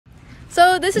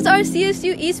So this is our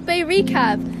CSU East Bay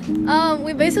recap.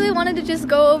 We basically wanted to just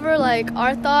go over like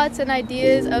our thoughts and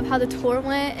ideas of how the tour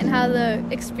went and how the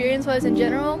experience was in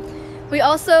general. We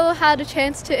also had a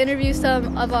chance to interview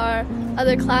some of our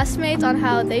other classmates on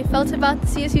how they felt about the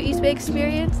CSU East Bay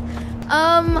experience.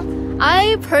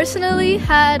 I personally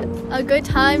had a good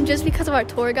time just because of our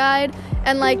tour guide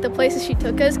and like the places she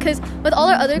took us, because with all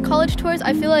our other college tours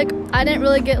I feel like I didn't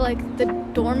really get like the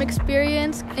dorm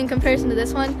experience in comparison to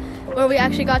this one, where we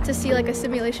actually got to see like a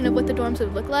simulation of what the dorms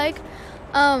would look like.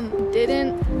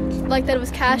 Didn't like that it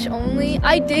was cash only.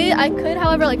 I could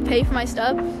however like pay for my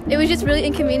stuff. It was just really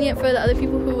inconvenient for the other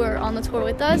people who were on the tour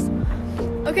with us.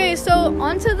 Okay, so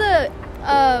on to the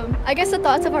I guess the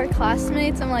thoughts of our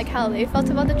classmates and like how they felt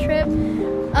about the trip.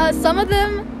 Some of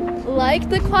them liked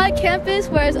the quiet campus,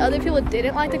 whereas other people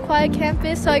didn't like the quiet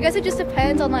campus. So I guess it just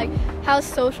depends on like how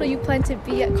social you plan to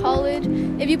be at college.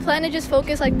 If you plan to just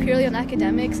focus like purely on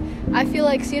academics, I feel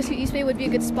like CSU East Bay would be a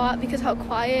good spot because how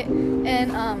quiet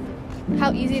and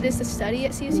how easy it is to study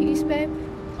at CSU East Bay.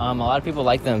 A lot of people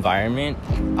like the environment.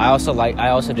 I also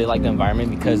did like the environment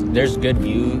because there's a good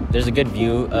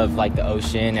view of like the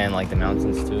ocean and like the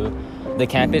mountains too. The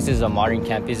campus is a modern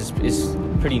campus. It's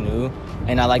pretty new,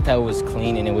 and I liked how it was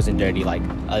clean and it wasn't dirty like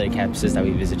other campuses that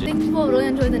we visited. I think people really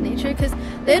enjoyed the nature because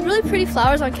they had really pretty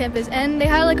flowers on campus and they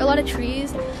had like a lot of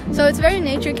trees, so it's a very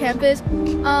nature campus.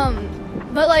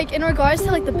 But like in regards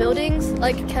to like the buildings,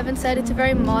 like Kevin said, it's a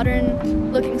very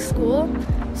modern looking school,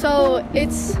 so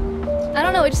it's, I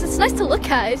don't know, it's nice to look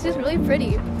at. It's just really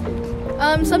pretty.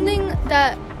 Something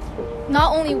that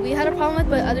not only we had a problem with,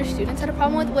 but other students had a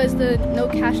problem with, was the no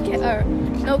cash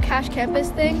campus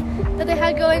thing that they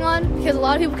had going on, because a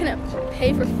lot of people couldn't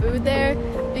pay for food there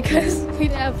because we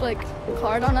didn't have like a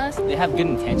card on us. They have good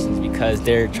intentions because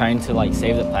they're trying to like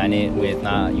save the planet with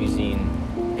not using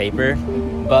paper.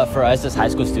 But for us as high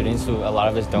school students, who a lot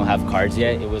of us don't have cards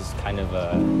yet, it was kind of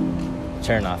a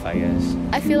turn off, I guess.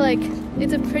 I feel like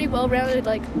it's a pretty well-rounded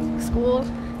like school,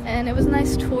 and it was a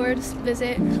nice tour to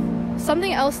visit.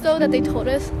 Something else though that they told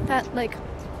us that like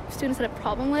students had a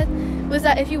problem with was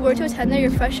that if you were to attend there your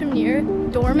freshman year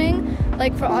dorming,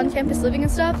 like for on-campus living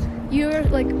and stuff, you're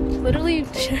like literally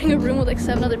sharing a room with like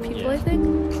 7 other people. I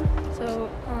think so.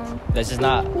 That's just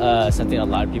not something a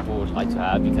lot of people would like to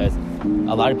have, because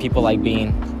a lot of people like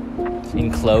being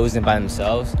enclosed and by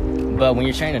themselves. But when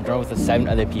you're sharing a dorm with 7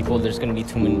 other people, there's going to be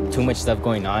too much stuff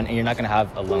going on, and you're not going to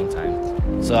have alone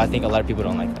time. So I think a lot of people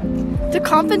don't like that. To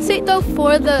compensate though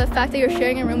for the fact that you're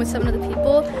sharing a room with 7 other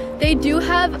people, they do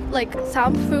have like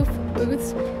soundproof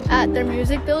booths at their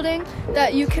music building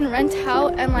that you can rent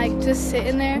out and like just sit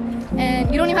in there,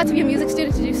 and you don't even have to be a music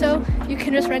student to do so. You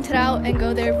can just rent it out and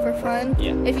go there for fun.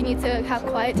 Yeah. If you need to have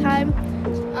quiet time.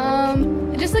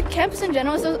 Just the campus in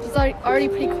general is like already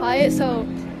pretty quiet, so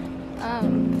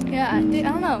yeah, I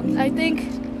don't know. I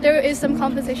think there is some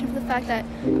compensation for the fact that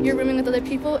you're rooming with other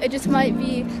people. It just might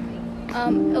be a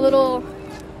little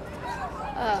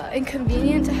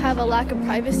inconvenient to have a lack of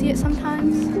privacy at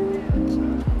sometimes.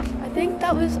 I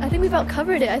think we've about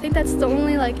covered it. I think that's the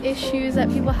only like issues that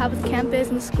people have with campus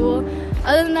and school.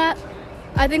 Other than that,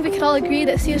 I think we could all agree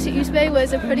that CSU East Bay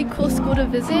was a pretty cool school to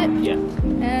visit. Yeah.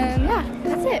 And yeah,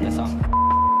 that's it. That's all.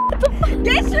 What the fuck?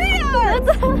 Get real!